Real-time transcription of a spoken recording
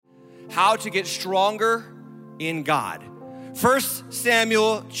how to get stronger in God. 1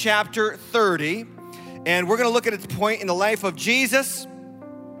 Samuel chapter 30, and we're gonna look at a point in the life of Jesus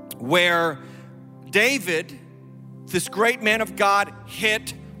where David, this great man of God,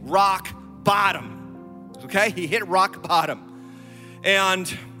 hit rock bottom, okay? He hit rock bottom. And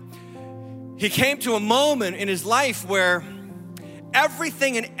he came to a moment in his life where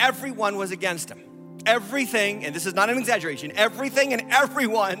everything and everyone was against him. Everything, and this is not an exaggeration, everything and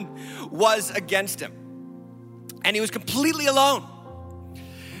everyone was against him. And he was completely alone.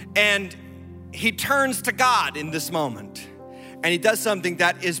 And he turns to God in this moment. And he does something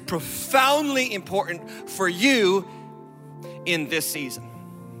that is profoundly important for you in this season.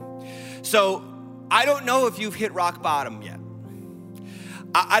 So I don't know if you've hit rock bottom yet.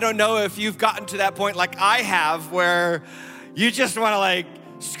 I don't know if you've gotten to that point like I have where you just want to like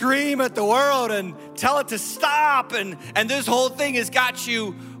scream at the world and tell it to stop, and this whole thing has got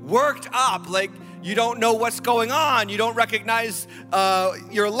you worked up, like you don't know what's going on, you don't recognize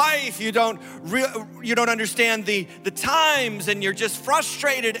your life, you don't understand the times, and you're just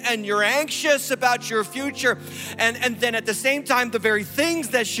frustrated and you're anxious about your future, and then at the same time the very things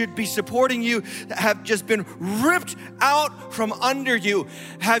that should be supporting you have just been ripped out from under you.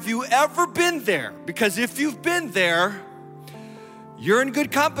 Have you ever been there? Because if you've been there, you're in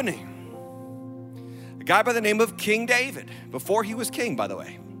good company. A guy by the name of King David, before he was king, by the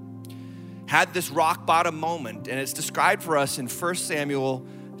way, had this rock bottom moment, and it's described for us in 1 Samuel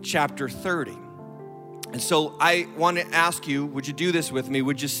chapter 30. And so I want to ask you, would you do this with me?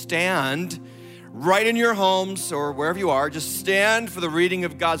 Would you stand right in your homes or wherever you are, just stand for the reading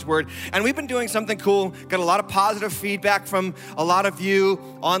of God's word. And we've been doing something cool, got a lot of positive feedback from a lot of you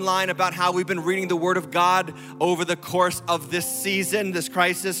online about how we've been reading the word of God over the course of this season, this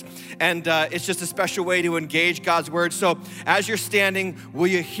crisis. And it's just a special way to engage God's word. So as you're standing, will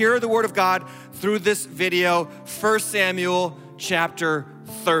you hear the word of God through this video, 1 Samuel chapter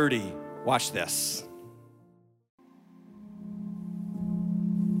 30. Watch this.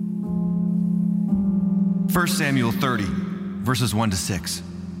 1 Samuel 30, verses 1 to 6.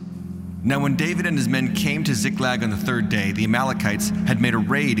 Now when David and his men came to Ziklag on the third day, the Amalekites had made a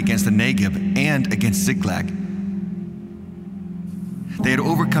raid against the Negeb and against Ziklag. They had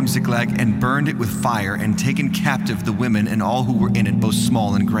overcome Ziklag and burned it with fire and taken captive the women and all who were in it, both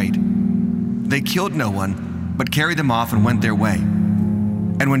small and great. They killed no one, but carried them off and went their way.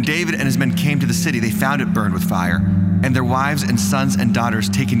 And when David and his men came to the city, they found it burned with fire, and their wives and sons and daughters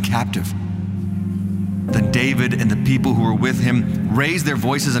taken captive. Then David and the people who were with him raised their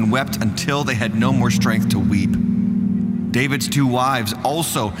voices and wept until they had no more strength to weep. David's two wives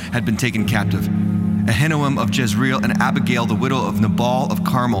also had been taken captive, Ahinoam of Jezreel and Abigail, the widow of Nabal of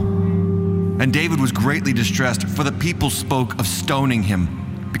Carmel. And David was greatly distressed, for the people spoke of stoning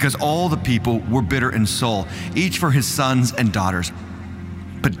him, because all the people were bitter in soul, each for his sons and daughters.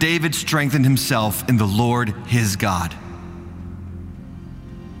 But David strengthened himself in the Lord his God.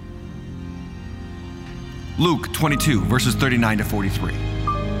 Luke 22, verses 39 to 43.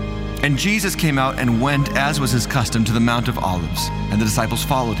 And Jesus came out and went, as was his custom, to the Mount of Olives, and the disciples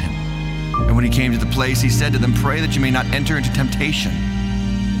followed him. And when he came to the place, he said to them, "Pray that you may not enter into temptation."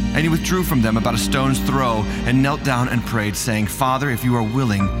 And he withdrew from them about a stone's throw and knelt down and prayed, saying, "Father, if you are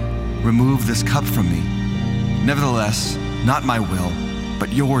willing, remove this cup from me. Nevertheless, not my will,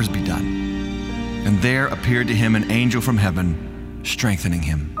 but yours be done." And there appeared to him an angel from heaven, strengthening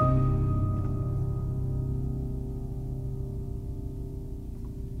him.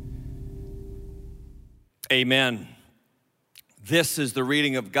 Amen. This is the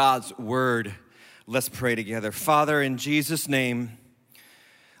reading of God's word. Let's pray together. Father, in Jesus' name,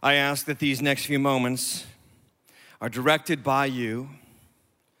 I ask that these next few moments are directed by you,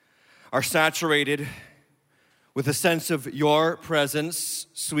 are saturated with a sense of your presence,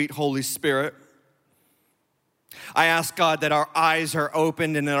 sweet Holy Spirit. I ask, God, that our eyes are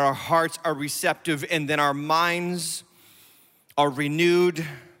opened and that our hearts are receptive and that our minds are renewed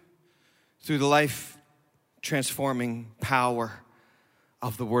through the life-transforming power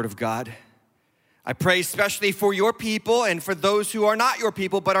of the Word of God. I pray especially for your people and for those who are not your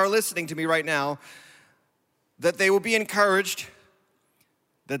people but are listening to me right now, that they will be encouraged,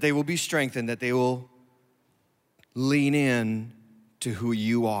 that they will be strengthened, that they will lean in to who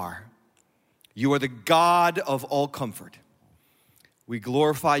you are. You are the God of all comfort. We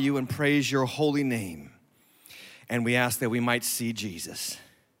glorify you and praise your holy name, and we ask that we might see Jesus.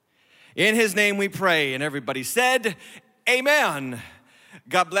 In his name we pray, and everybody said, amen.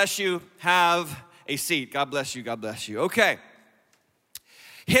 God bless you. Have a seat. God bless you. God bless you. Okay.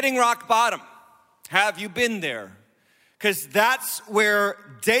 Hitting rock bottom. Have you been there? because that's where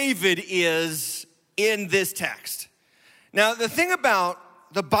David is in this text. Now, the thing about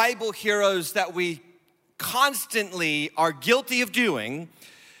the Bible heroes that we constantly are guilty of doing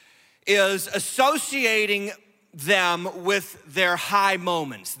is associating them with their high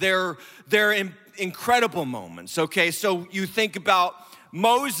moments, their incredible moments, okay? So you think about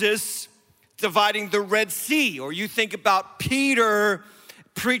Moses dividing the Red Sea, or you think about Peter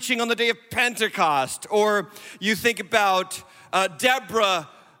preaching on the day of Pentecost, or you think about Deborah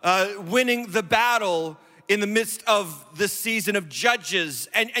winning the battle in the midst of the season of Judges,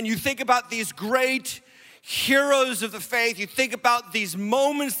 and you think about these great heroes of the faith, you think about these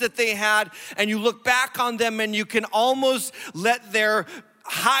moments that they had, and you look back on them and you can almost let their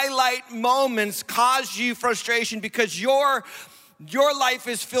highlight moments cause you frustration because your life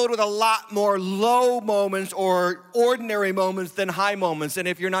is filled with a lot more low moments or ordinary moments than high moments. And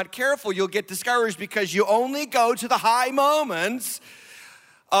if you're not careful, you'll get discouraged because you only go to the high moments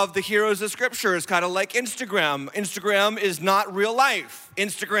of the heroes of Scripture. It's kind of like Instagram. Instagram is not real life.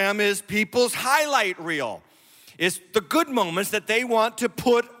 Instagram is people's highlight reel. It's the good moments that they want to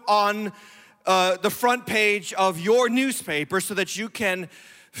put on the front page of your newspaper so that you can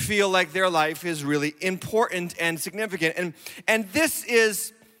feel like their life is really important and significant. And this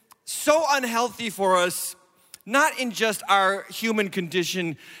is so unhealthy for us, not in just our human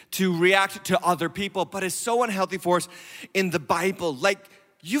condition to react to other people, but it's so unhealthy for us in the Bible. Like,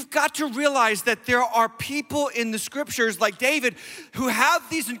 you've got to realize that there are people in the Scriptures like David who have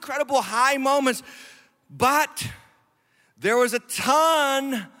these incredible high moments, but there was a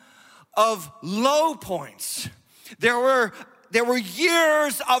ton of low points. There were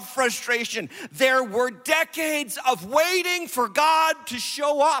years of frustration. There were decades of waiting for God to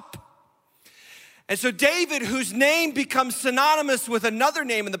show up. And so David, whose name becomes synonymous with another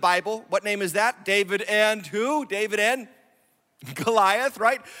name in the Bible, what name is that? David and who? David and Goliath,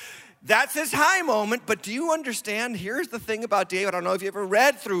 right? That's his high moment, but do you understand? Here's the thing about David. I don't know if you ever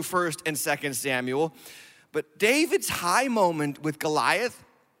read through 1st and 2nd Samuel, but David's high moment with Goliath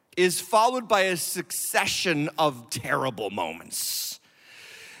is followed by a succession of terrible moments.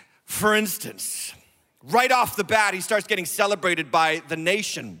 For instance, right off the bat, he starts getting celebrated by the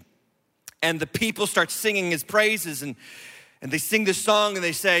nation, and the people start singing his praises, and they sing this song, and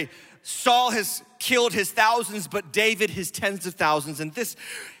they say, Saul has killed his thousands, but David his tens of thousands. And this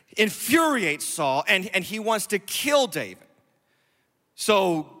infuriates Saul, and he wants to kill David.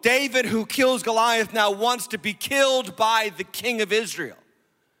 So David, who kills Goliath, now wants to be killed by the king of Israel.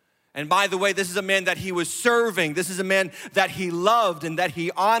 And by the way, this is a man that he was serving. This is a man that he loved and that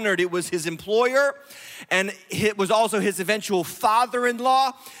he honored. It was his employer, and it was also his eventual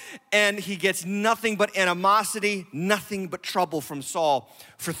father-in-law. And he gets nothing but animosity, nothing but trouble from Saul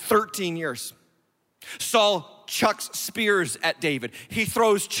for 13 years. Saul chucks spears at David. He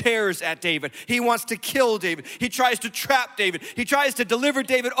throws chairs at David. He wants to kill David. He tries to trap David. He tries to deliver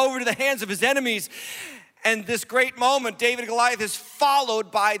David over to the hands of his enemies. And this great moment, David and Goliath, is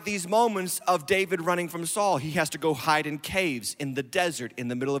followed by these moments of David running from Saul. He has to go hide in caves in the desert in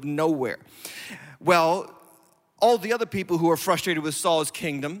the middle of nowhere. Well, all the other people who are frustrated with Saul's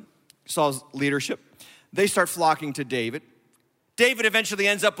kingdom, Saul's leadership, they start flocking to David. David eventually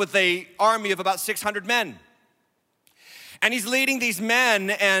ends up with an army of about 600 men. And he's leading these men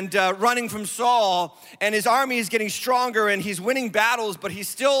and running from Saul, and his army is getting stronger, and he's winning battles, but he's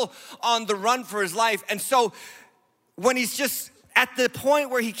still on the run for his life. And so when he's just at the point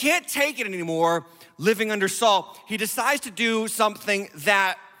where he can't take it anymore, living under Saul, he decides to do something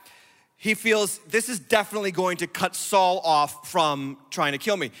that he feels this is definitely going to cut Saul off from trying to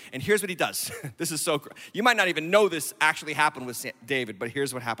kill me. And here's what he does. This is so great. You might not even know this actually happened with David, but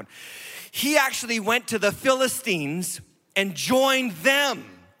here's what happened. He actually went to the Philistines and joined them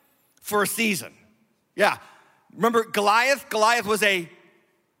for a season. Yeah, remember Goliath? Goliath was a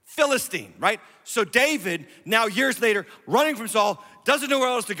Philistine, right? So David, now years later, running from Saul, doesn't know where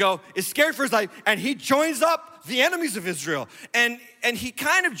else to go, is scared for his life, and he joins up the enemies of Israel. And he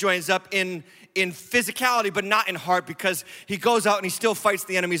kind of joins up in physicality, but not in heart, because he goes out and he still fights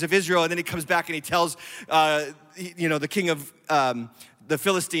the enemies of Israel, and then he comes back and he tells, the king of the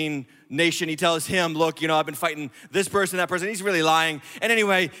Philistine nation, he tells him, look, I've been fighting this person, that person. He's really lying. And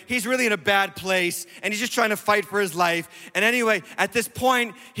anyway, he's really in a bad place, and he's just trying to fight for his life. And anyway, at this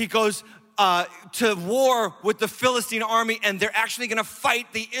point, he goes to war with the Philistine army, and they're actually gonna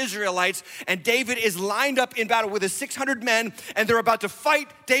fight the Israelites. And David is lined up in battle with his 600 men, and they're about to fight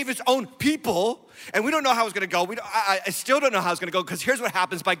David's own people. And we don't know how it's gonna go. I still don't know how it's gonna go, because here's what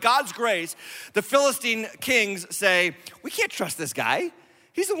happens. By God's grace, the Philistine kings say, we can't trust this guy.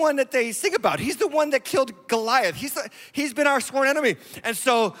 He's the one that they sing about. He's the one that killed Goliath. He's been our sworn enemy. And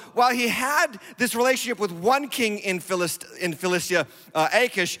so while he had this relationship with one king in Philistia,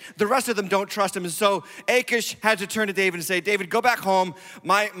 Achish, the rest of them don't trust him. And so Achish had to turn to David and say, David, go back home.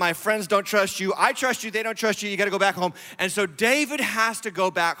 My friends don't trust you. I trust you. They don't trust you. You got to go back home. And so David has to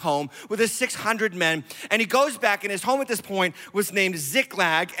go back home with his 600 men. And he goes back, and his home at this point was named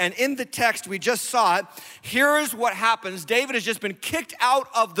Ziklag. And in the text, we just saw it. Here is what happens. David has just been kicked out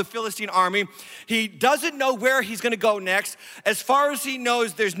of the Philistine army. He doesn't know where he's going to go next. As far as he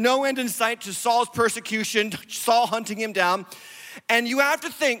knows, there's no end in sight to Saul's persecution, Saul hunting him down. And you have to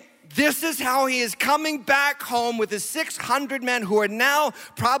think, this is how he is coming back home with his 600 men who are now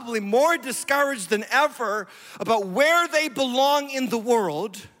probably more discouraged than ever about where they belong in the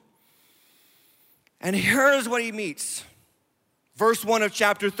world. And here's what he meets. Verse 1 of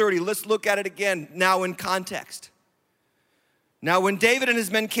chapter 30. Let's look at it again now in context. Now, when David and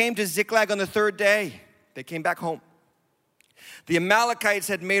his men came to Ziklag on the third day, they came back home. The Amalekites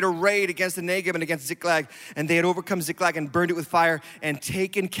had made a raid against the Negev and against Ziklag, and they had overcome Ziklag and burned it with fire and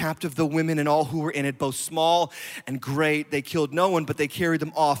taken captive the women and all who were in it, both small and great. They killed no one, but they carried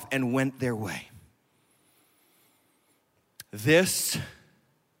them off and went their way. This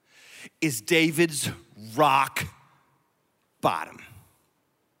is David's rock bottom.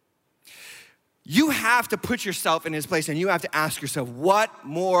 You have to put yourself in his place and you have to ask yourself, what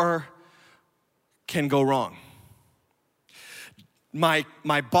more can go wrong? My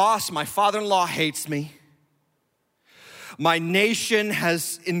boss, my father-in-law hates me. My nation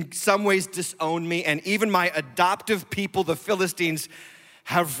has in some ways disowned me, and even my adoptive people, the Philistines,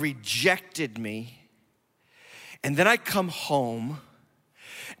 have rejected me. And then I come home,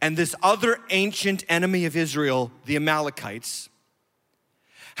 and this other ancient enemy of Israel, the Amalekites,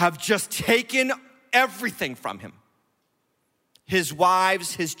 have just taken everything from him. His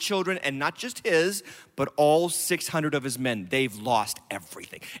wives, his children, and not just his, but all 600 of his men. They've lost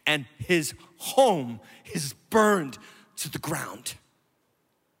everything. And his home is burned to the ground.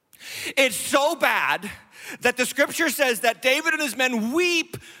 It's so bad that the scripture says that David and his men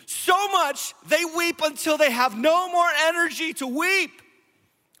weep so much, they weep until they have no more energy to weep.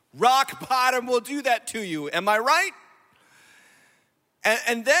 Rock bottom will do that to you. Am I right?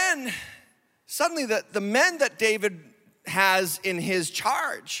 And then suddenly the men that David has in his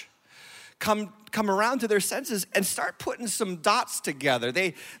charge come around to their senses and start putting some dots together.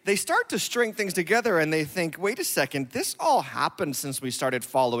 They start to string things together and they think, wait a second, this all happened since we started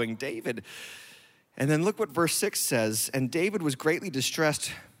following David. And then look what verse 6 says. And David was greatly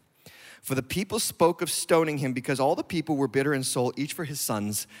distressed, for the people spoke of stoning him because all the people were bitter in soul, each for his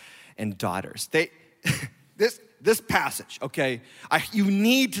sons and daughters. This passage, okay, you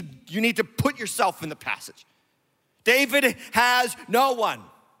need to put yourself in the passage. David has no one.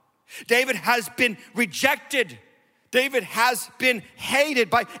 David has been rejected. David has been hated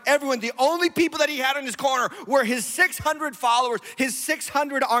by everyone. The only people that he had in his corner were his 600 followers, his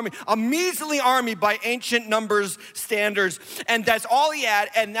 600 army, a measly army by ancient numbers standards. And that's all he had.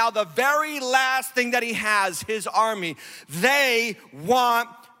 And now the very last thing that he has, his army, they want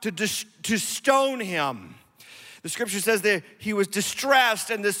to stone him. The scripture says that he was distressed,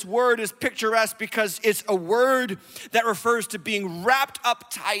 and this word is picturesque because it's a word that refers to being wrapped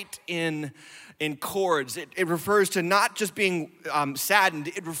up tight in cords. It refers to not just being saddened,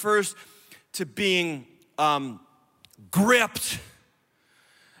 it refers to being gripped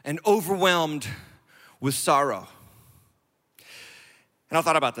and overwhelmed with sorrow. And I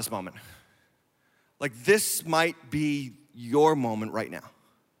thought about this moment. Like, this might be your moment right now.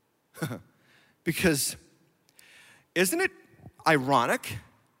 Because isn't it ironic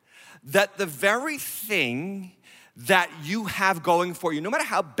that the very thing that you have going for you, no matter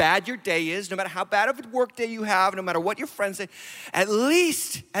how bad your day is, no matter how bad of a work day you have, no matter what your friends say, at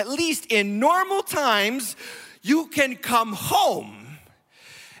least in normal times, you can come home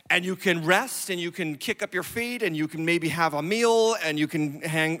and you can rest and you can kick up your feet and you can maybe have a meal and you can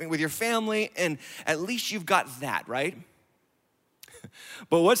hang with your family, and at least you've got that, right?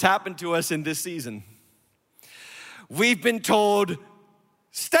 But what's happened to us in this season? We've been told,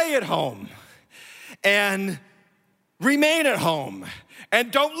 stay at home and remain at home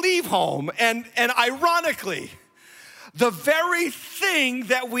and don't leave home. And ironically, the very thing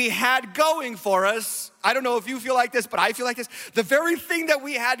that we had going for us, I don't know if you feel like this, but I feel like this. The very thing that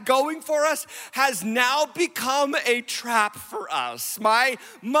we had going for us has now become a trap for us. My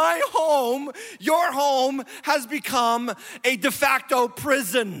home, your home, has become a de facto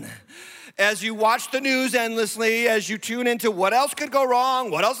prison. as you watch the news endlessly, as you tune into what else could go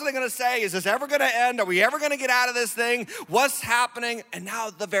wrong, what else are they gonna say? Is this ever gonna end? Are we ever gonna get out of this thing? What's happening? And now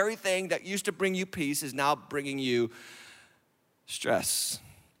the very thing that used to bring you peace is now bringing you stress.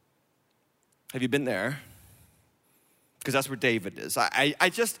 Have you been there? Because that's where David is. I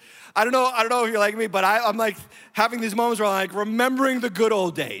don't know if you're like me, but I'm like having these moments where I'm like remembering the good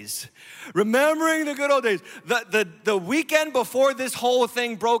old days. Remembering the good old days. The weekend before this whole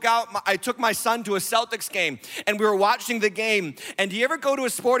thing broke out, I took my son to a Celtics game and we were watching the game. And do you ever go to a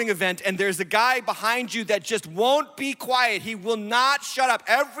sporting event and there's a guy behind you that just won't be quiet? He will not shut up.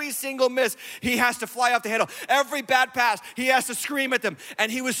 Every single miss, he has to fly off the handle. Every bad pass, he has to scream at them.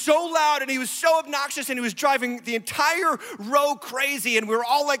 And he was so loud and he was so obnoxious and he was driving the entire row crazy. And we were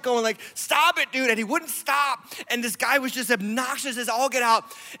all like going like, stop it, dude. And he wouldn't stop. And this guy was just obnoxious as all get out.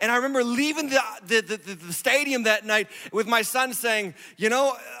 And I remember leaving the stadium that night with my son saying, you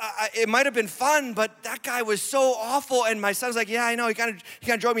know, it might have been fun, but that guy was so awful. And my son's like, yeah, I know, he kind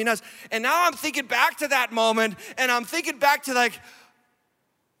of drove me nuts. And now I'm thinking back to that moment, and I'm thinking back to like,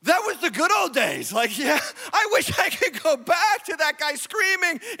 that was the good old days. Like, yeah, I wish I could go back to that guy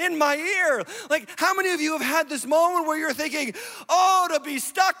screaming in my ear. Like, how many of you have had this moment where you're thinking, oh, to be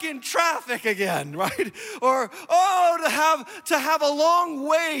stuck in traffic again, right? Or, oh, to have a long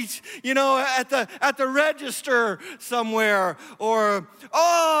wait, you know, at the register somewhere. Or,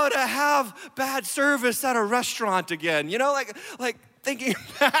 oh, to have bad service at a restaurant again. You know, like thinking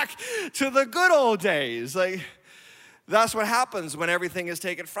back to the good old days. Like, that's what happens when everything is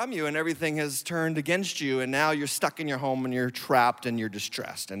taken from you and everything has turned against you, and now you're stuck in your home and you're trapped and you're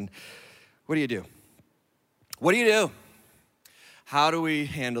distressed. And what do you do? What do you do? How do we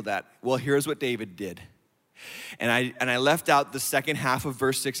handle that? Well, here's what David did. And I left out the second half of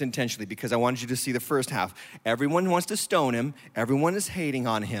verse 6 intentionally because I wanted you to see the first half. Everyone wants to stone him. Everyone is hating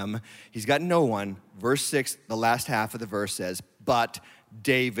on him. He's got no one. Verse 6, the last half of the verse says, but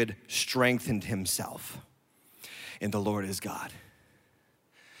David strengthened himself in the Lord his God.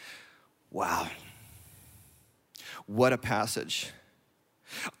 Wow. What a passage.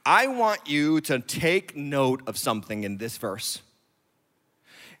 I want you to take note of something in this verse,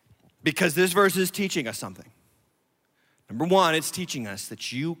 because this verse is teaching us something. Number one, it's teaching us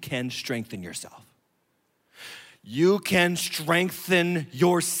that you can strengthen yourself. You can strengthen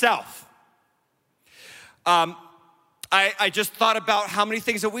yourself. I just thought about how many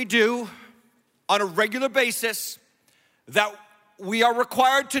things that we do on a regular basis that we are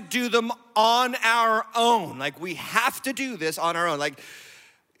required to do them on our own. Like, we have to do this on our own. Like,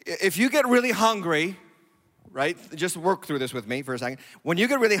 if you get really hungry, right? Just work through this with me for a second. When you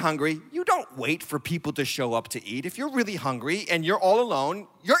get really hungry, you don't wait for people to show up to eat. If you're really hungry and you're all alone,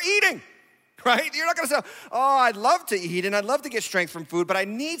 you're eating, right? You're not gonna say, oh, I'd love to eat and I'd love to get strength from food, but I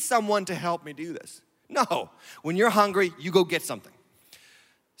need someone to help me do this. No, when you're hungry, you go get something.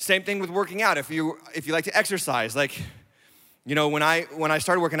 Same thing with working out. If you like to exercise, like, you know, when I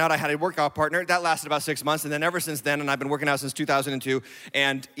started working out, I had a workout partner. That lasted about 6 months, and then ever since then, and I've been working out since 2002,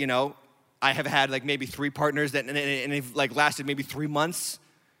 and, you know, I have had like maybe 3 partners and they've like lasted maybe 3 months.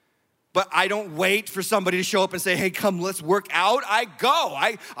 But I don't wait for somebody to show up and say, hey, come, let's work out. I go.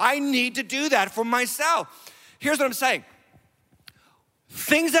 I need to do that for myself. Here's what I'm saying.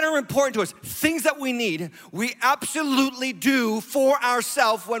 Things that are important to us, things that we need, we absolutely do for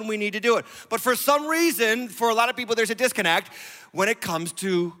ourselves when we need to do it. But for some reason, for a lot of people, there's a disconnect when it comes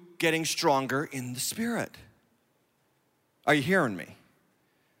to getting stronger in the Spirit. Are you hearing me?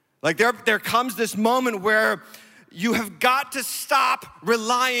 Like there comes this moment where you have got to stop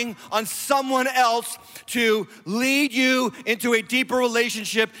relying on someone else to lead you into a deeper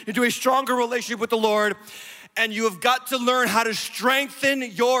relationship, into a stronger relationship with the Lord. And you have got to learn how to strengthen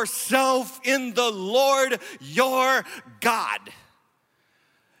yourself in the Lord your God.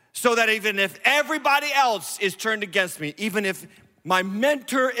 So that even if everybody else is turned against me, even if my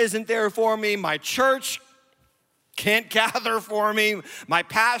mentor isn't there for me, my church can't gather for me, my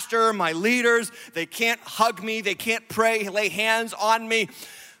pastor, my leaders, they can't hug me, they can't pray, lay hands on me,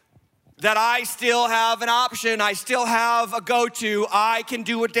 that I still have an option, I still have a go-to. I can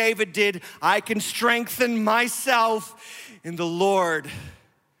do what David did. I can strengthen myself in the Lord,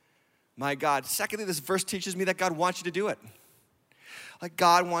 my God. Secondly, this verse teaches me that God wants you to do it. Like,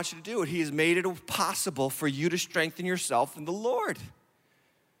 God wants you to do it. He has made it possible for you to strengthen yourself in the Lord.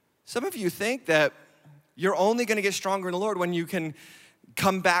 Some of you think that you're only gonna get stronger in the Lord when you can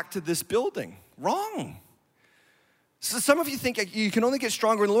come back to this building. Wrong. So some of you think you can only get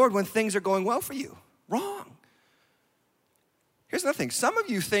stronger in the Lord when things are going well for you. Wrong. Here's another thing. Some of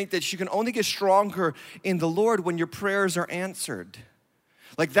you think that you can only get stronger in the Lord when your prayers are answered.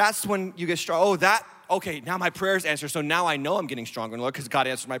 Like that's when you get strong. Okay, now my prayer's answered, so now I know I'm getting stronger in the Lord because God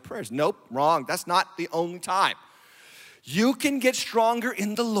answered my prayers. Nope, wrong. That's not the only time. You can get stronger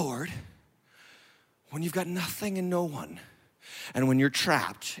in the Lord when you've got nothing and no one. And when you're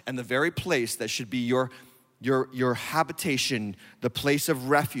trapped, and the very place that should be your habitation, the place of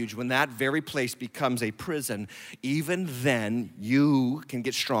refuge, when that very place becomes a prison, even then you can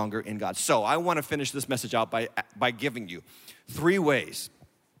get stronger in God. So I want to finish this message out by giving you 3 ways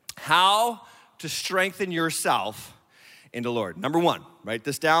how to strengthen yourself in the Lord. Number 1, write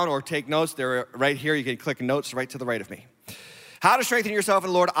this down or take notes. They're right here. You can click notes right to the right of me. How to strengthen yourself in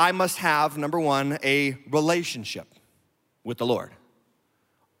the Lord. I must have, number 1, a relationship with the Lord.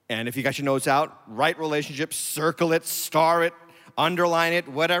 And if you got your notes out, write relationship, circle it, star it, underline it,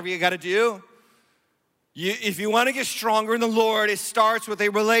 whatever you got to do. If you want to get stronger in the Lord, it starts with a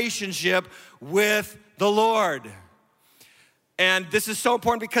relationship with the Lord. And this is so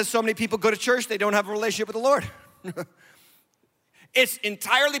important because so many people go to church, they don't have a relationship with the Lord. It's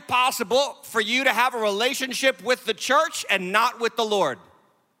entirely possible for you to have a relationship with the church and not with the Lord.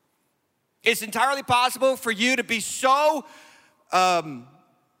 It's entirely possible for you to be so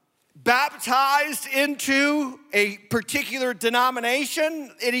baptized into a particular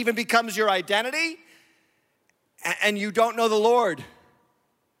denomination, it even becomes your identity, and you don't know the Lord.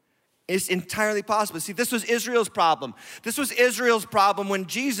 It's entirely possible. See, this was Israel's problem. This was Israel's problem when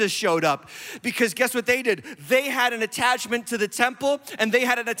Jesus showed up. Because guess what they did? They had an attachment to the temple and they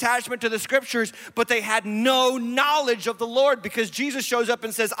had an attachment to the scriptures, but they had no knowledge of the Lord because Jesus shows up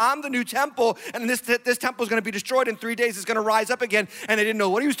and says, I'm the new temple, and this temple is going to be destroyed in 3 days. It's going to rise up again. And they didn't know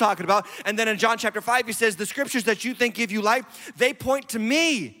what he was talking about. And then in John chapter 5, he says, the scriptures that you think give you life, they point to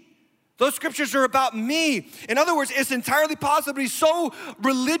me. Those scriptures are about me. In other words, it's entirely possible to be so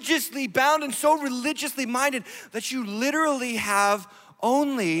religiously bound and so religiously minded that you literally have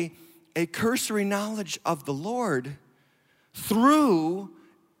only a cursory knowledge of the Lord through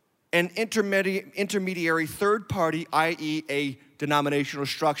an intermediary third party, i.e. a denominational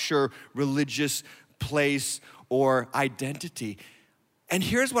structure, religious place, or identity. And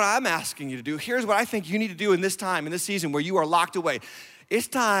here's what I'm asking you to do. Here's what I think you need to do in this time, in this season where you are locked away. It's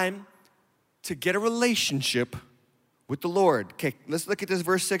time to get a relationship with the Lord. Okay, let's look at this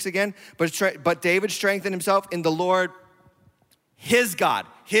verse 6 again. But David strengthened himself in the Lord, his God.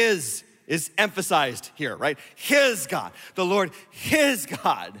 His is emphasized here, right? His God. The Lord, his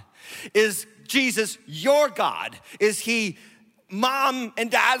God. Is Jesus your God? Is he mom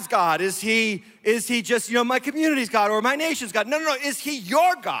and dad's God? Is he just, my community's God or my nation's God? No. Is he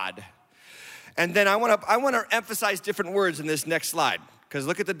your God? And then I want to emphasize different words in this next slide. Because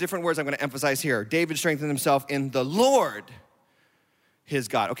look at the different words I'm going to emphasize here. David strengthened himself in the Lord, his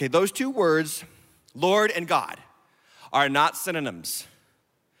God. Okay, those 2 words, Lord and God, are not synonyms.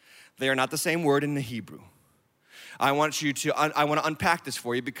 They are not the same word in the Hebrew. I want to unpack this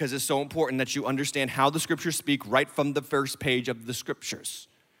for you because it's so important that you understand how the scriptures speak right from the first page of the scriptures.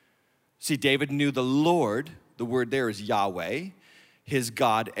 See, David knew the Lord, the word there is Yahweh, his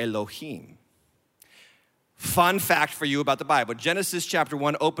God Elohim. Fun fact for you about the Bible. Genesis chapter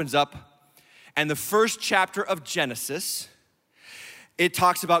 1 opens up, and the first chapter of Genesis, it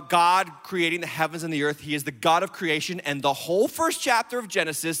talks about God creating the heavens and the earth. He is the God of creation, and the whole first chapter of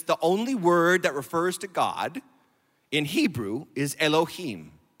Genesis, the only word that refers to God in Hebrew is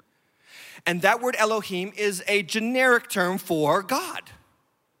Elohim. And that word Elohim is a generic term for God,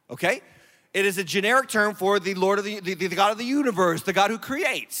 okay? It is a generic term for the Lord of the God of the universe, the God who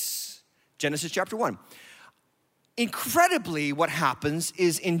creates. Genesis chapter 1. Incredibly, what happens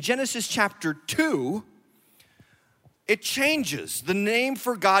is in Genesis chapter 2, it changes. The name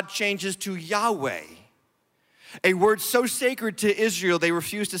for God changes to Yahweh. A word so sacred to Israel, they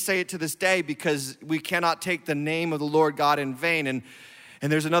refuse to say it to this day because we cannot take the name of the Lord God in vain. And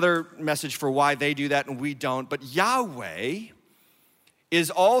there's another message for why they do that and we don't. But Yahweh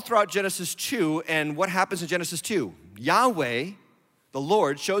is all throughout Genesis 2. And what happens in Genesis 2? Yahweh, the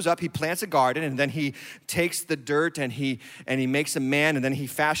Lord, shows up, he plants a garden, and then he takes the dirt and he makes a man, and then he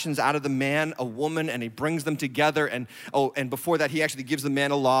fashions out of the man a woman, and he brings them together. And before that, he actually gives the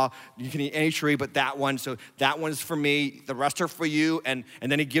man a law. You can eat any tree but that one, so that one's for me, the rest are for you. And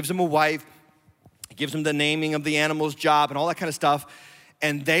then he gives him a wife, he gives him the naming of the animal's job and all that kind of stuff.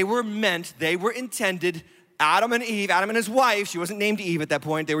 And they were intended, Adam and Eve, Adam and his wife, she wasn't named Eve at that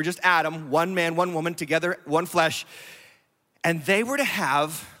point, they were just Adam, one man, one woman, together, one flesh. And they were to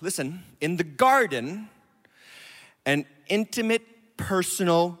have, listen, in the garden, an intimate,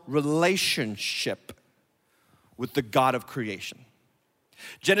 personal relationship with the God of creation.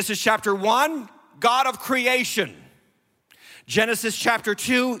 Genesis chapter 1, God of creation. Genesis chapter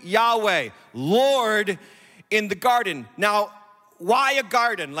 2, Yahweh, Lord in the garden. Now, why a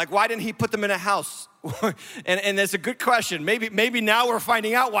garden? Like, why didn't he put them in a house? and that's a good question. Maybe now we're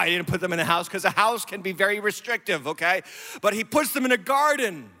finding out why he didn't put them in a house, because a house can be very restrictive, okay? But he puts them in a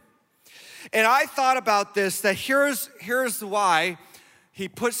garden. And I thought about this, that here's why he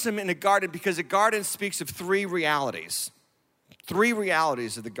puts them in a garden, because a garden speaks of three realities. Three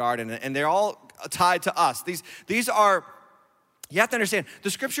realities of the garden, and they're all tied to us. These are, you have to understand,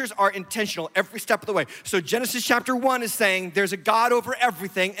 the scriptures are intentional every step of the way. So Genesis chapter 1 is saying there's a God over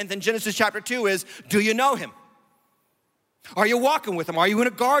everything, and then Genesis chapter 2 is, do you know him? Are you walking with him? Are you in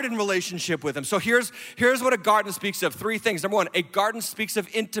a garden relationship with him? So here's what a garden speaks of. Three things. Number one, a garden speaks of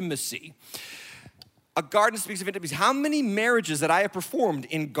intimacy. A garden speaks of intimacy. How many marriages that I have performed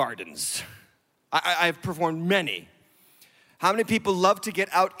in gardens? I've performed many. How many people love to get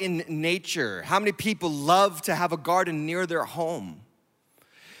out in nature? How many people love to have a garden near their home?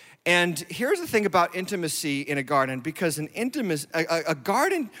 And here's the thing about intimacy in a garden, because a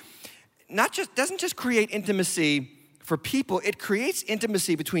garden doesn't just create intimacy for people, it creates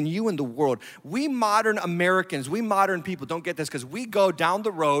intimacy between you and the world. We modern Americans, we modern people don't get this, because we go down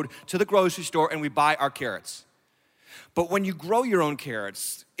the road to the grocery store and we buy our carrots. But when you grow your own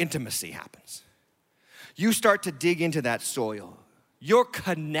carrots, intimacy happens. You start to dig into that soil. You're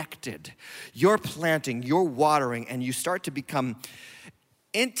connected. You're planting, you're watering, and you start to become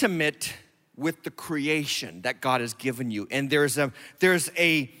intimate with the creation that God has given you. And there's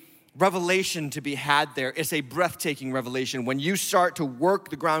a revelation to be had there. It's a breathtaking revelation. When you start to work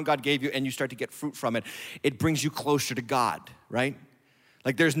the ground God gave you and you start to get fruit from it, it brings you closer to God, right?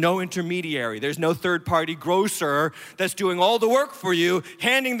 Like, there's no intermediary. There's no third-party grocer that's doing all the work for you,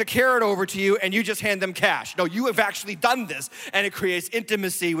 handing the carrot over to you, and you just hand them cash. No, you have actually done this, and it creates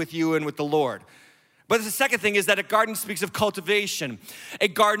intimacy with you and with the Lord. But the second thing is that a garden speaks of cultivation. A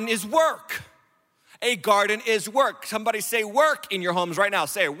garden is work. A garden is work. Somebody say work in your homes right now.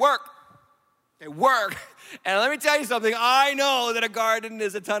 Say work. Say work. And let me tell you something. I know that a garden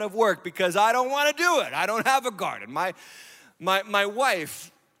is a ton of work, because I don't want to do it. I don't have a garden. My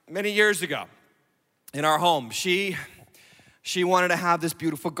wife, many years ago, in our home, she wanted to have this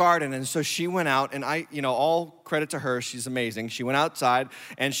beautiful garden, and so she went out, and all credit to her, she's amazing. She went outside,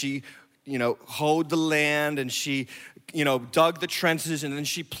 and she, hoed the land, and she, dug the trenches, and then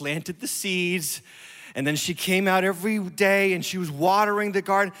she planted the seeds. And then she came out every day and she was watering the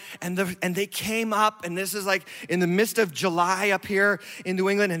garden, and they came up, and this is like in the midst of July up here in New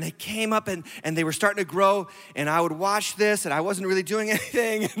England, and they came up and they were starting to grow, and I would watch this, and I wasn't really doing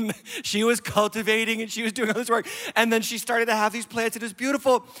anything, and she was cultivating and she was doing all this work, and then she started to have these plants. It was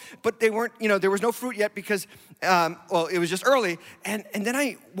beautiful, but they weren't, there was no fruit yet, because, it was just early, and then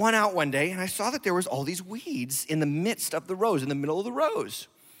I went out one day and I saw that there was all these weeds in the midst of the rows, in the middle of the rows.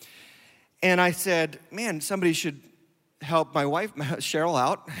 And I said, man, somebody should help my wife, Cheryl,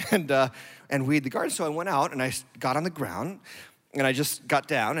 out and weed the garden. So I went out and I got on the ground and I just got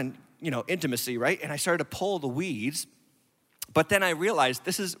down and, intimacy, right? And I started to pull the weeds. But then I realized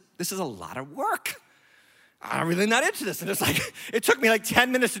this is a lot of work. I'm really not into this. And it took me like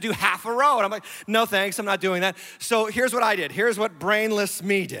 10 minutes to do half a row. And I'm like, no thanks, I'm not doing that. So here's what I did. Here's what brainless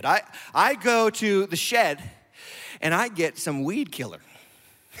me did. I go to the shed and I get some weed killer.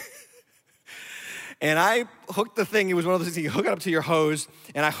 And I hooked the thing. It was one of those things, you hook it up to your hose,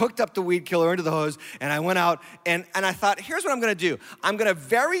 and I hooked up the weed killer into the hose, and I went out, and I thought, here's what I'm gonna do. I'm gonna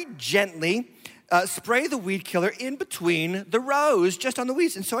very gently spray the weed killer in between the rows, just on the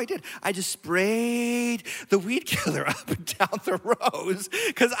weeds. And so I did. I just sprayed the weed killer up and down the rows,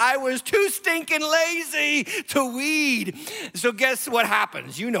 because I was too stinking lazy to weed. So guess what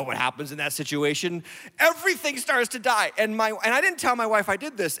happens? You know what happens in that situation. Everything starts to die. And I didn't tell my wife I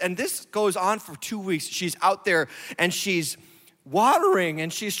did this, and this goes on for 2 weeks. She's out there, and she's watering,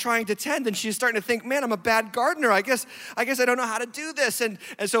 and she's trying to tend, and she's starting to think, man, I'm a bad gardener. I guess I don't know how to do this. And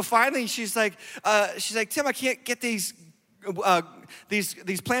so finally she's like, Tim, I can't get these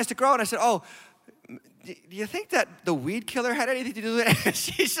plants to grow. And I said, oh, do you think that the weed killer had anything to do with it?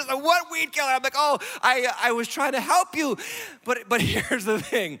 She's just like, what weed killer? I'm like, oh, I was trying to help you. But here's the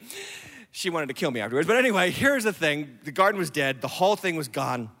thing. She wanted to kill me afterwards. But anyway, here's the thing. The garden was dead. The whole thing was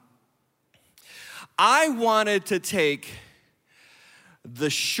gone. I wanted to take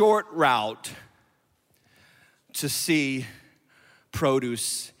the short route to see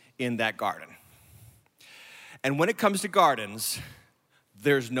produce in that garden. And when it comes to gardens,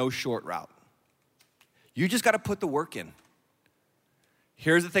 there's no short route. You just got to put the work in.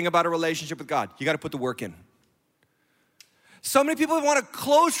 Here's the thing about a relationship with God. You got to put the work in. So many people want a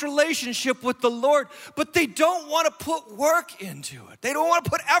close relationship with the Lord, but they don't want to put work into it. They don't want to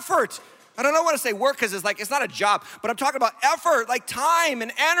put effort. I don't want to say work because it's not a job, but I'm talking about effort, like time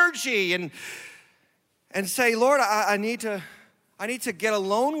and energy, and say, Lord, I need to get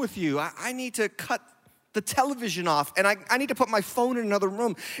alone with you. I need to cut the television off, and I need to put my phone in another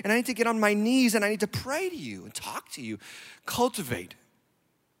room, and I need to get on my knees, and I need to pray to you and talk to you, cultivate.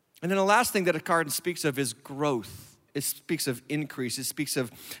 And then the last thing that a garden speaks of is growth. It speaks of increase. It speaks of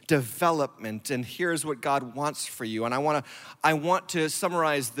development. And here's what God wants for you. And I want to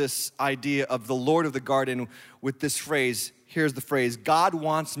summarize this idea of the Lord of the garden with this phrase. Here's the phrase: God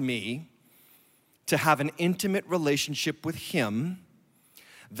wants me to have an intimate relationship with Him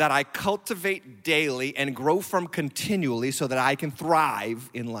that I cultivate daily and grow from continually so that I can thrive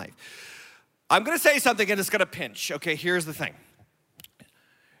in life. I'm gonna say something and it's gonna pinch. Okay, here's the thing.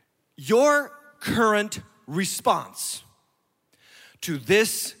 Your current response to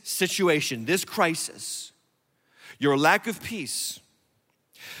this situation, this crisis, your lack of peace,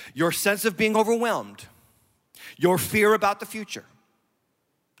 your sense of being overwhelmed, your fear about the future,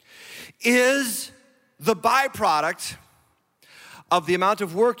 is the byproduct of the amount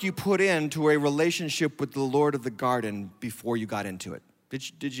of work you put into a relationship with the Lord of the garden before you got into it.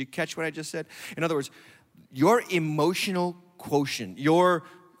 Did you catch what I just said? In other words, your emotional quotient, your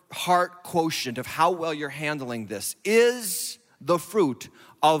heart quotient of how well you're handling this is the fruit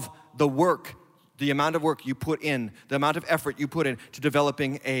of the work, the amount of work you put in, the amount of effort you put in to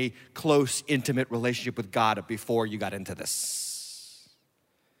developing a close, intimate relationship with God before you got into this.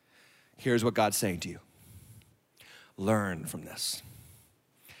 Here's what God's saying to you. Learn from this.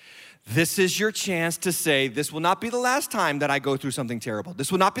 This is your chance to say, this will not be the last time that I go through something terrible.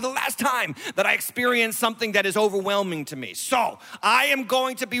 This will not be the last time that I experience something that is overwhelming to me. So I am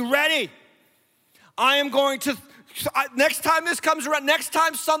going to be ready. I am going to, next time this comes around, next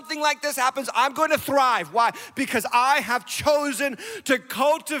time something like this happens, I'm going to thrive. Why? Because I have chosen to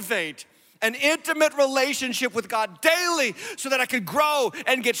cultivate an intimate relationship with God daily so that I could grow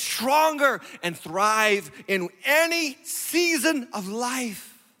and get stronger and thrive in any season of life.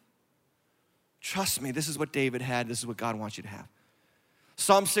 Trust me, this is what David had. This is what God wants you to have.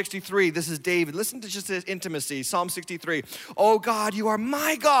 Psalm 63, this is David. Listen to just his intimacy. Psalm 63, oh God, you are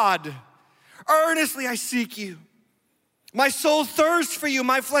my God. Earnestly I seek you. My soul thirsts for you.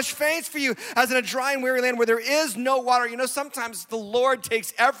 My flesh faints for you as in a dry and weary land where there is no water. You know, sometimes the Lord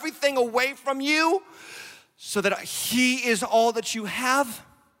takes everything away from you so that He is all that you have.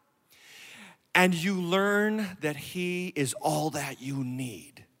 And you learn that He is all that you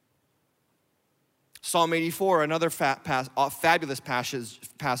need. Psalm 84, another fabulous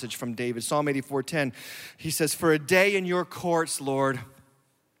passage from David. Psalm 84:10, he says, for a day in your courts, Lord,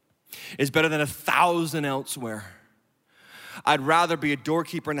 is better than 1,000 elsewhere. I'd rather be a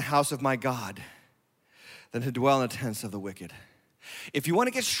doorkeeper in the house of my God than to dwell in the tents of the wicked. If you want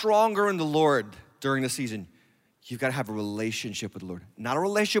to get stronger in the Lord during the season, you've got to have a relationship with the Lord. Not a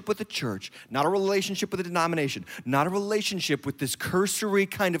relationship with the church, not a relationship with a denomination, not a relationship with this cursory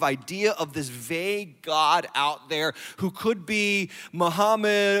kind of idea of this vague God out there who could be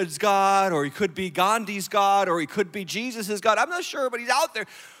Muhammad's God, or he could be Gandhi's God, or he could be Jesus's God. I'm not sure, but he's out there.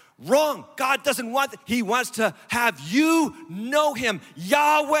 Wrong. God doesn't want that. He wants to have you know Him.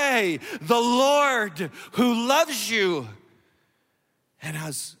 Yahweh, the Lord who loves you and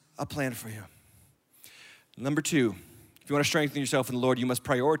has a plan for you. Number two, if you want to strengthen yourself in the Lord, you must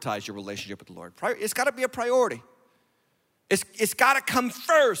prioritize your relationship with the Lord. It's got to be a priority. It's got to come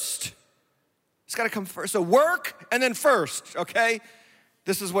first. It's got to come first. So work and then first, okay?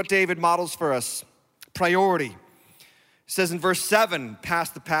 This is what David models for us. Priority. It says in verse 7,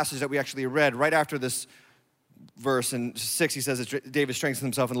 past the passage that we actually read, right after this verse in 6, he says that David strengthens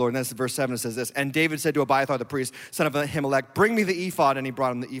himself in the Lord. And then verse 7, it says this, and David said to Abiathar the priest, son of Ahimelech, bring me the ephod. And he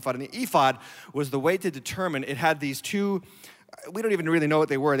brought him the ephod. And the ephod was the way to determine, it had these two, we don't even really know what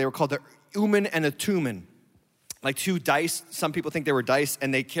they were. They were called the Urim and the Thummim. Like two dice. Some people think they were dice,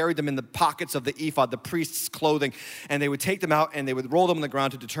 and they carried them in the pockets of the ephod, the priest's clothing, and they would take them out and they would roll them on the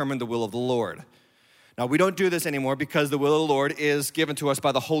ground to determine the will of the Lord. Now, we don't do this anymore because the will of the Lord is given to us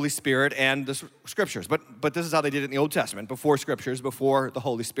by the Holy Spirit and the Scriptures. But this is how they did it in the Old Testament, before Scriptures, before the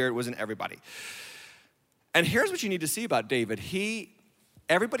Holy Spirit was in everybody. And here's what you need to see about David.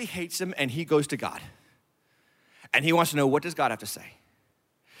 Everybody hates him, and he goes to God. And he wants to know, what does God have to say?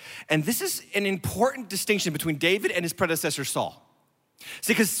 And this is an important distinction between David and his predecessor, Saul.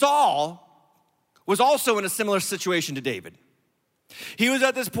 See, because Saul was also in a similar situation to David. He was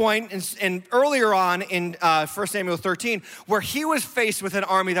at this point, and earlier on in 1 Samuel 13, where he was faced with an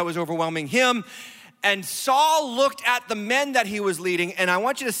army that was overwhelming him, And Saul looked at the men that he was leading, and I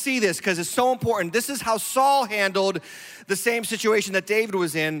want you to see this because it's so important. This is how Saul handled the same situation that David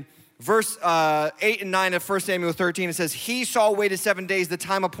was in. Verse 8 and 9 of 1 Samuel 13, it says, he, Saul, waited 7 days, the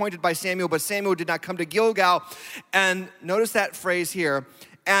time appointed by Samuel, but Samuel did not come to Gilgal. And notice that phrase here,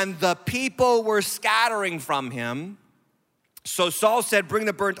 and the people were scattering from him. So Saul said, bring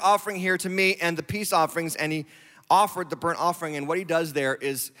the burnt offering here to me and the peace offerings, and he offered the burnt offering. And what he does there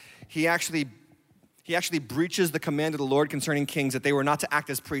is he actually breaches the command of the Lord concerning kings that they were not to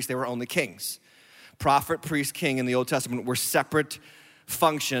act as priests, they were only kings. Prophet, priest, king in the Old Testament were separate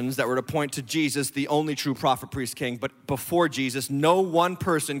functions that were to point to Jesus, the only true prophet, priest, king. But before Jesus, no one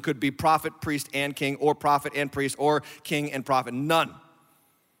person could be prophet, priest, and king, or prophet and priest, or king and prophet. None.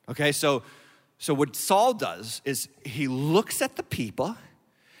 Okay, so what Saul does is he looks at the people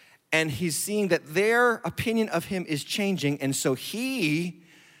and he's seeing that their opinion of him is changing, and so he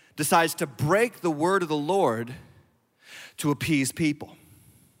decides to break the word of the Lord to appease people.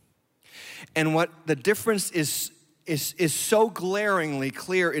 And what the difference is so glaringly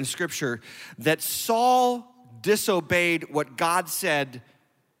clear in Scripture that Saul disobeyed what God said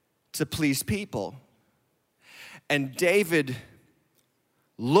to please people, and David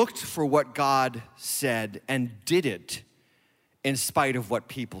looked for what God said and did it in spite of what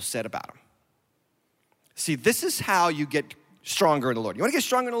people said about him. See, this is how you get stronger in the Lord. You want to get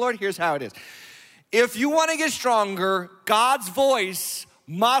stronger in the Lord? Here's how it is. If you want to get stronger, God's voice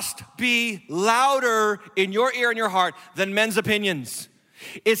must be louder in your ear and your heart than men's opinions.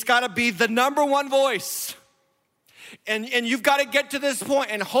 It's got to be the number one voice. And you've got to get to this point,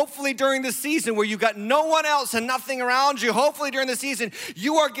 and hopefully during the season where you've got no one else and nothing around you, hopefully during the season,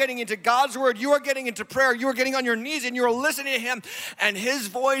 you are getting into God's word, you are getting into prayer, you are getting on your knees and you are listening to him, and his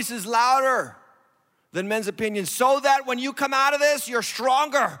voice is louder than men's opinions, so that when you come out of this, you're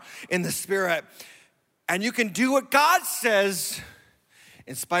stronger in the Spirit. And you can do what God says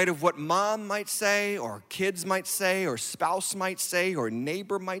in spite of what mom might say, or kids might say, or spouse might say, or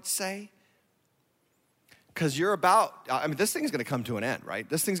neighbor might say. Because this thing's gonna come to an end, right?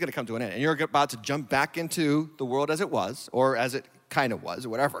 This thing's gonna come to an end. And you're about to jump back into the world as it was, or as it kind of was, or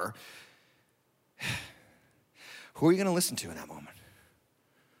whatever. Who are you gonna listen to in that moment?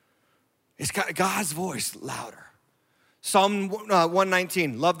 It's got God's voice louder. Psalm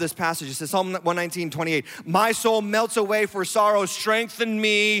 119, love this passage. It says, Psalm 119:28, my soul melts away for sorrow, strengthen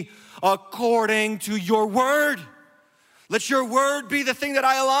me according to your word. Let your word be the thing that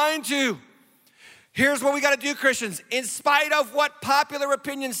I align to. Here's what we gotta do, Christians. In spite of what popular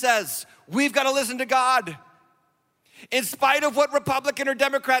opinion says, we've gotta listen to God. In spite of what Republican or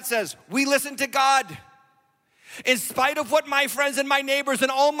Democrat says, we listen to God. In spite of what my friends and my neighbors and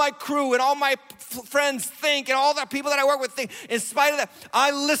all my crew and all my friends think and all the people that I work with think, in spite of that,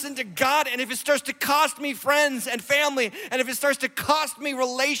 I listen to God. And if it starts to cost me friends and family, and if it starts to cost me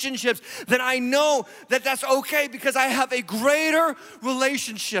relationships, then I know that that's okay, because I have a greater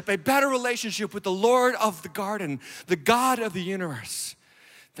relationship, a better relationship with the Lord of the garden, the God of the universe,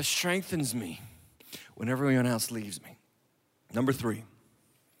 that strengthens me when everyone else leaves me. Number 3.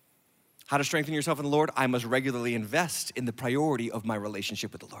 How to strengthen yourself in the Lord? I must regularly invest in the priority of my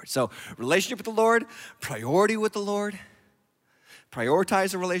relationship with the Lord. So, relationship with the Lord, priority with the Lord,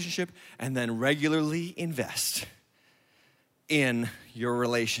 prioritize a relationship, and then regularly invest in your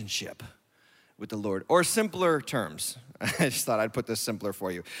relationship with the Lord. Or simpler terms, I just thought I'd put this simpler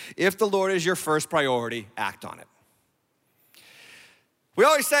for you. If the Lord is your first priority, act on it. We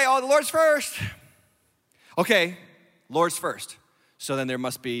always say, oh, the Lord's first. Okay, Lord's first. So then there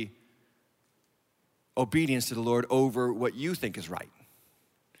must be obedience to the Lord over what you think is right.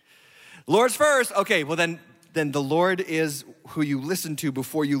 Lord's first. Okay, well then the Lord is who you listen to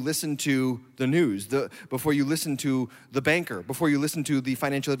before you listen to the news, before you listen to the banker, before you listen to the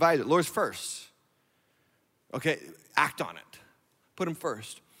financial advisor. Lord's first. Okay, act on it. Put him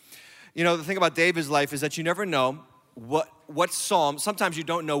first. You know, the thing about David's life is that you never know what psalms, sometimes you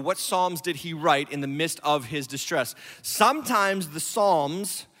don't know what psalms did he write in the midst of his distress. Sometimes the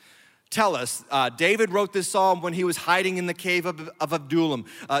psalms tell us, David wrote this psalm when he was hiding in the cave of Adullam.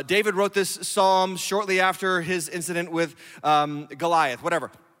 David wrote this psalm shortly after his incident with Goliath,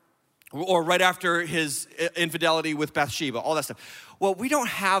 whatever. Or right after his infidelity with Bathsheba, all that stuff. Well, we don't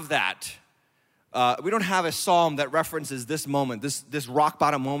have that. We don't have a psalm that references this moment, this rock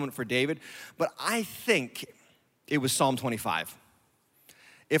bottom moment for David. But I think it was Psalm 25.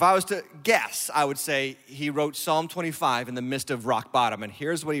 If I was to guess, I would say he wrote Psalm 25 in the midst of rock bottom. And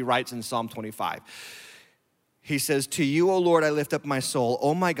here's what he writes in Psalm 25. He says, to you, O Lord, I lift up my soul.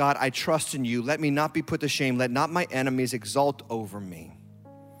 O my God, I trust in you. Let me not be put to shame. Let not my enemies exult over me.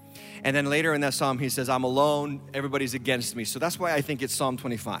 And then later in that psalm, he says, I'm alone, everybody's against me. So that's why I think it's Psalm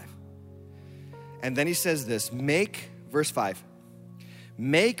 25. And then he says this, verse 5,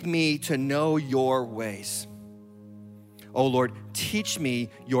 make me to know your ways. O Lord, teach me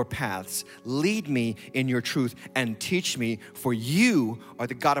your paths. Lead me in your truth and teach me, for you are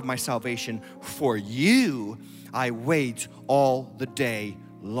the God of my salvation. For you I wait all the day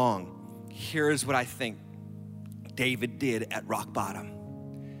long. Here's what I think David did at rock bottom.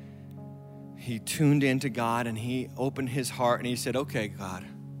 He tuned into God and he opened his heart and he said, okay, God,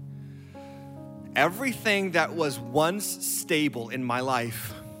 everything that was once stable in my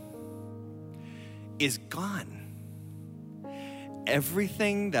life is gone.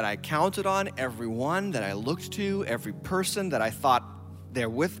 Everything that I counted on, everyone that I looked to, every person that I thought they're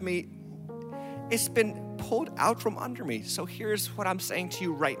with me, it's been pulled out from under me. So here's what I'm saying to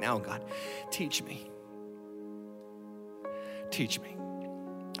you right now, God. Teach me. Teach me.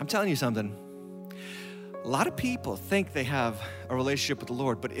 I'm telling you something. A lot of people think they have a relationship with the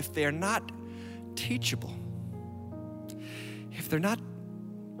Lord, but if they're not teachable, if they're not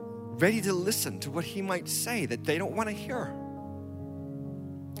ready to listen to what he might say that they don't want to hear,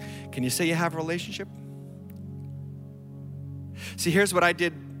 can you say you have a relationship? See, here's what I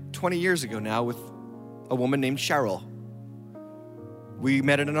did 20 years ago now with a woman named Cheryl. We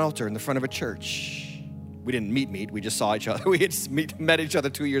met at an altar in the front of a church. We didn't meet, we just saw each other. We had met each other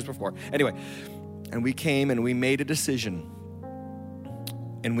 2 years before. Anyway, and we came and we made a decision.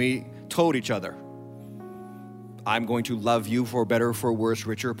 And we told each other, I'm going to love you for better, for worse,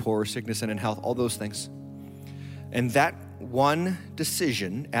 richer, poorer, sickness, and in health, all those things. And that one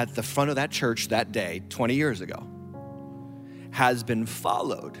decision at the front of that church that day, 20 years ago, has been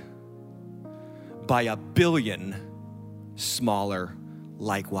followed by a billion smaller,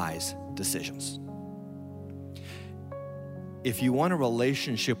 likewise decisions. If you want a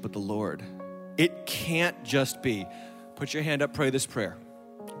relationship with the Lord, it can't just be, put your hand up, pray this prayer.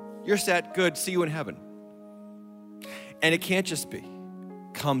 You're set, good, see you in heaven. And it can't just be,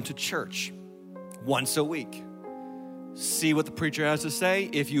 come to church once a week. See what the preacher has to say.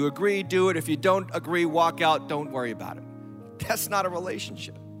 If you agree, do it. If you don't agree, walk out. Don't worry about it. That's not a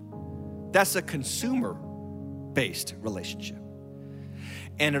relationship. That's a consumer-based relationship.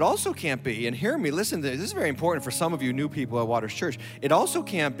 And it also can't be, and hear me, listen, this is very important for some of you new people at Waters Church. It also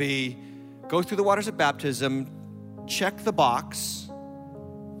can't be, go through the waters of baptism, check the box,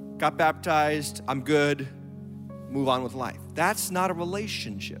 got baptized, I'm good, move on with life. That's not a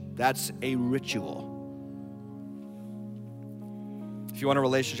relationship. That's a ritual. If you want a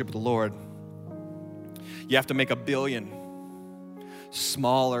relationship with the Lord, you have to make a billion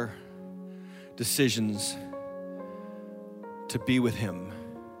smaller decisions to be with him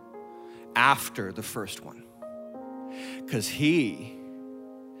after the first one. Because he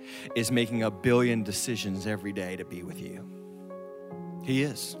is making a billion decisions every day to be with you. He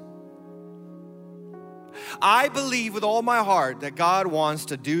is. I believe with all my heart that God wants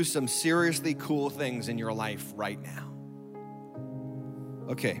to do some seriously cool things in your life right now.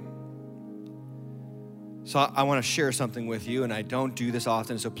 Okay. So I want to share something with you, and I don't do this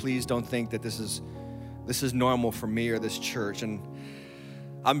often, so please don't think that this is normal for me or this church. And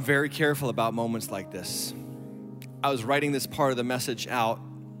I'm very careful about moments like this. I was writing this part of the message out,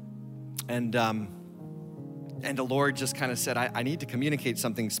 and the Lord just kind of said, I need to communicate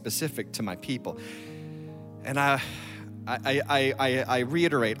something specific to my people. And I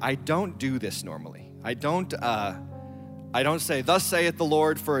reiterate, I don't do this normally. I don't say, thus saith the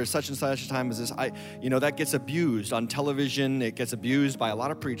Lord for such and such a time as this. That gets abused on television. It gets abused by a lot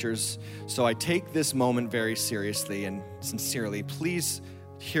of preachers. So I take this moment very seriously and sincerely. Please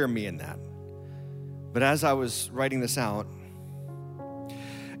hear me in that. But as I was writing this out,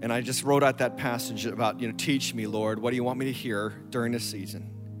 and I just wrote out that passage about, teach me, Lord, what do you want me to hear during this season?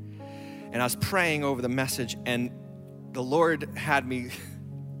 And I was praying over the message, and the Lord had me,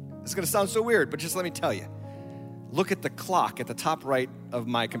 it's going to sound so weird, but just let me tell you. Look at the clock at the top right of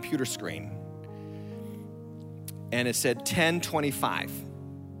my computer screen. And it said 10:25.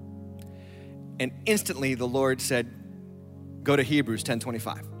 And instantly the Lord said, go to Hebrews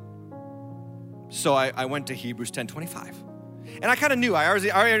 10:25. So I went to Hebrews 10:25. And I kind of knew, I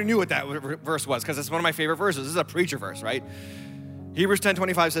already knew what that verse was because it's one of my favorite verses. This is a preacher verse, right? Hebrews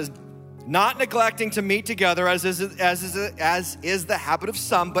 10:25 says, not neglecting to meet together as is the habit of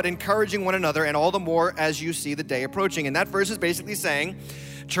some, but encouraging one another, and all the more as you see the day approaching. And that verse is basically saying,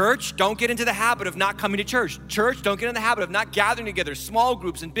 Church, don't get into the habit of not coming to church. Church, don't get in the habit of not gathering together, small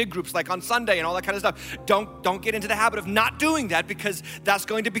groups and big groups like on Sunday and all that kind of stuff. Don't get into the habit of not doing that, because that's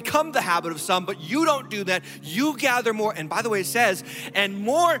going to become the habit of some, but you don't do that. You gather more. And by the way, it says, and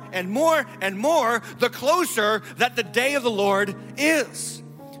more and more and more, the closer that the day of the Lord is.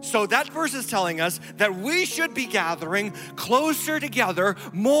 So that verse is telling us that we should be gathering closer together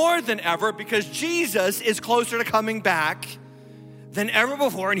more than ever, because Jesus is closer to coming back than ever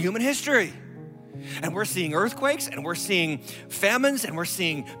before in human history. And we're seeing earthquakes, and we're seeing famines, and we're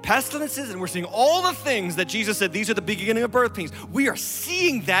seeing pestilences, and we're seeing all the things that Jesus said, these are the beginning of birth pains. We are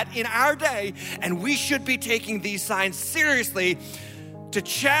seeing that in our day, and we should be taking these signs seriously to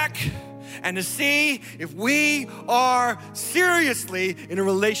check and to see if we are seriously in a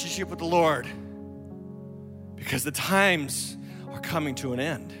relationship with the Lord. Because the times are coming to an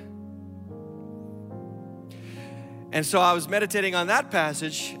end. And so I was meditating on that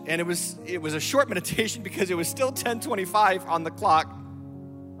passage, and it was a short meditation because it was still 10:25 on the clock.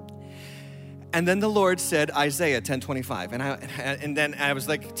 And then the Lord said, Isaiah 10:25. And then I was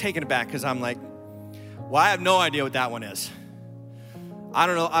like taken aback, because I'm like, well, I have no idea what that one is. I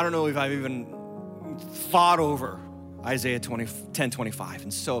don't know if I've even thought over Isaiah 10:25.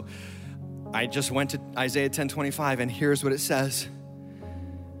 And so I just went to Isaiah 10:25, and here's what it says.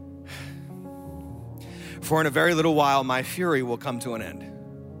 For in a very little while, my fury will come to an end.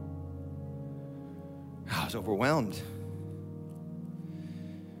 I was overwhelmed.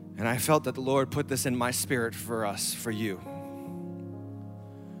 And I felt that the Lord put this in my spirit for us, for you.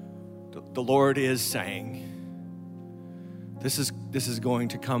 The Lord is saying, this is going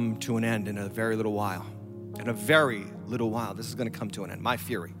to come to an end in a very little while. In a very little while, this is going to come to an end. My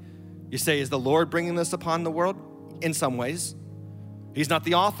fury. You say, is the Lord bringing this upon the world? In some ways. He's not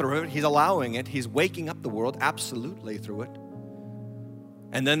the author of it. He's allowing it. He's waking up the world absolutely through it.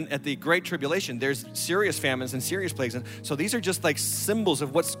 And then at the Great Tribulation, there's serious famines and serious plagues. And so these are just like symbols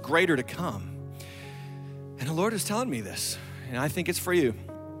of what's greater to come. And the Lord is telling me this, and I think it's for you.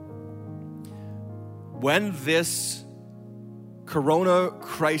 When this corona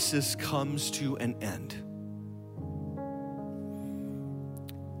crisis comes to an end,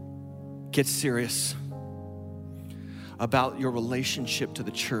 get serious about your relationship to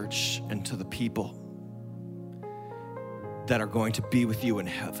the church and to the people that are going to be with you in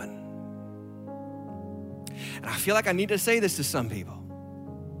heaven. And I feel like I need to say this to some people.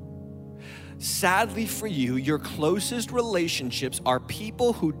 Sadly for you, your closest relationships are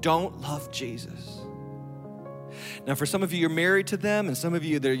people who don't love Jesus. Now, for some of you, you're married to them, and some of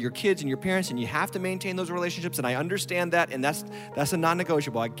you, they're your kids and your parents, and you have to maintain those relationships, and I understand that, and that's a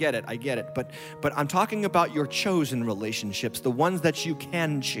non-negotiable. I get it. But I'm talking about your chosen relationships, the ones that you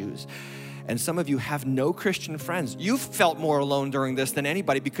can choose. And some of you have no Christian friends. You've felt more alone during this than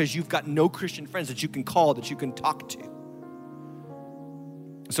anybody because you've got no Christian friends that you can call, that you can talk to.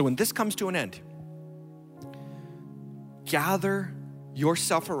 So when this comes to an end, gather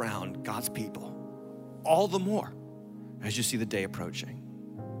yourself around God's people all the more as you see the day approaching.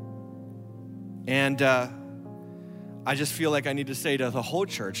 And I just feel like I need to say to the whole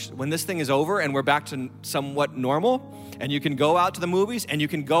church, when this thing is over and we're back to somewhat normal, and you can go out to the movies, and you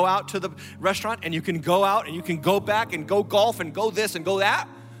can go out to the restaurant, and you can go out and you can go back and go golf and go this and go that,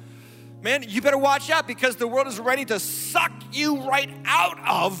 man, you better watch out, because the world is ready to suck you right out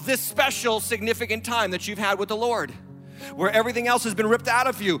of this special, significant time that you've had with the Lord, where everything else has been ripped out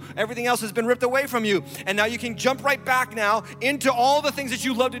of you, everything else has been ripped away from you, and now you can jump right back now into all the things that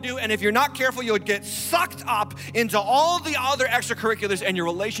you love to do, and if you're not careful, you'll get sucked up into all the other extracurriculars, and your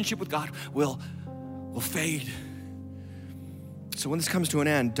relationship with God will fade. So when this comes to an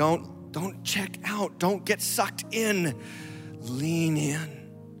end, don't check out, don't get sucked in, lean in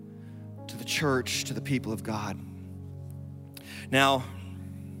to the church, to the people of God. Now,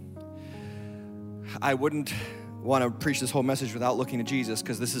 I wouldn't want to preach this whole message without looking to Jesus,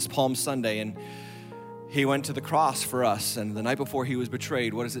 because this is Palm Sunday, and he went to the cross for us, and the night before he was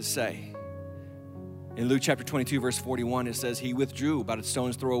betrayed, what does it say? In Luke chapter 22, verse 41, it says, he withdrew about a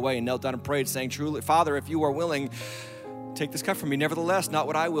stone's throw away and knelt down and prayed, saying, truly, Father, if you are willing, take this cup from me. Nevertheless, not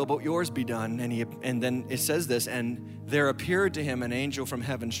what I will, but yours be done. And then it says this, and there appeared to him an angel from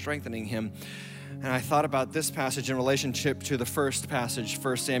heaven strengthening him. And I thought about this passage in relationship to the first passage,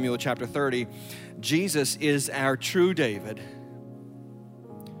 1 Samuel chapter 30. Jesus is our true David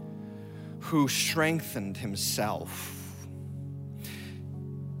who strengthened himself.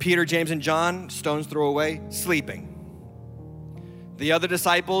 Peter, James, and John, stone's throw away, sleeping. The other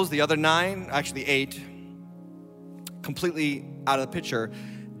disciples, the other 9, actually 8, completely out of the picture.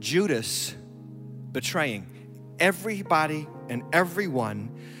 Judas betraying. everybody and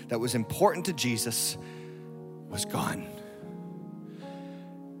everyone that was important to Jesus was gone.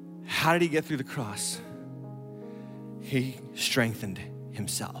 How did he get through the cross? He strengthened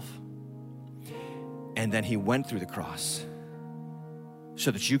himself. And then he went through the cross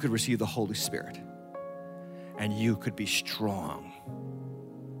so that you could receive the Holy Spirit and you could be strong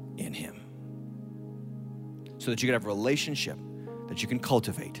in him. So that you could have a relationship that you can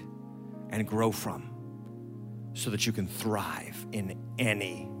cultivate and grow from so that you can thrive in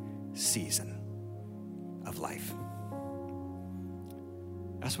any season of life.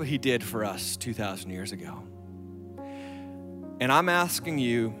 That's what he did for us 2,000 years ago. And I'm asking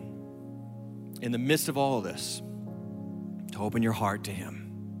you, in the midst of all of this, to open your heart to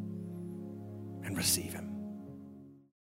him and receive him.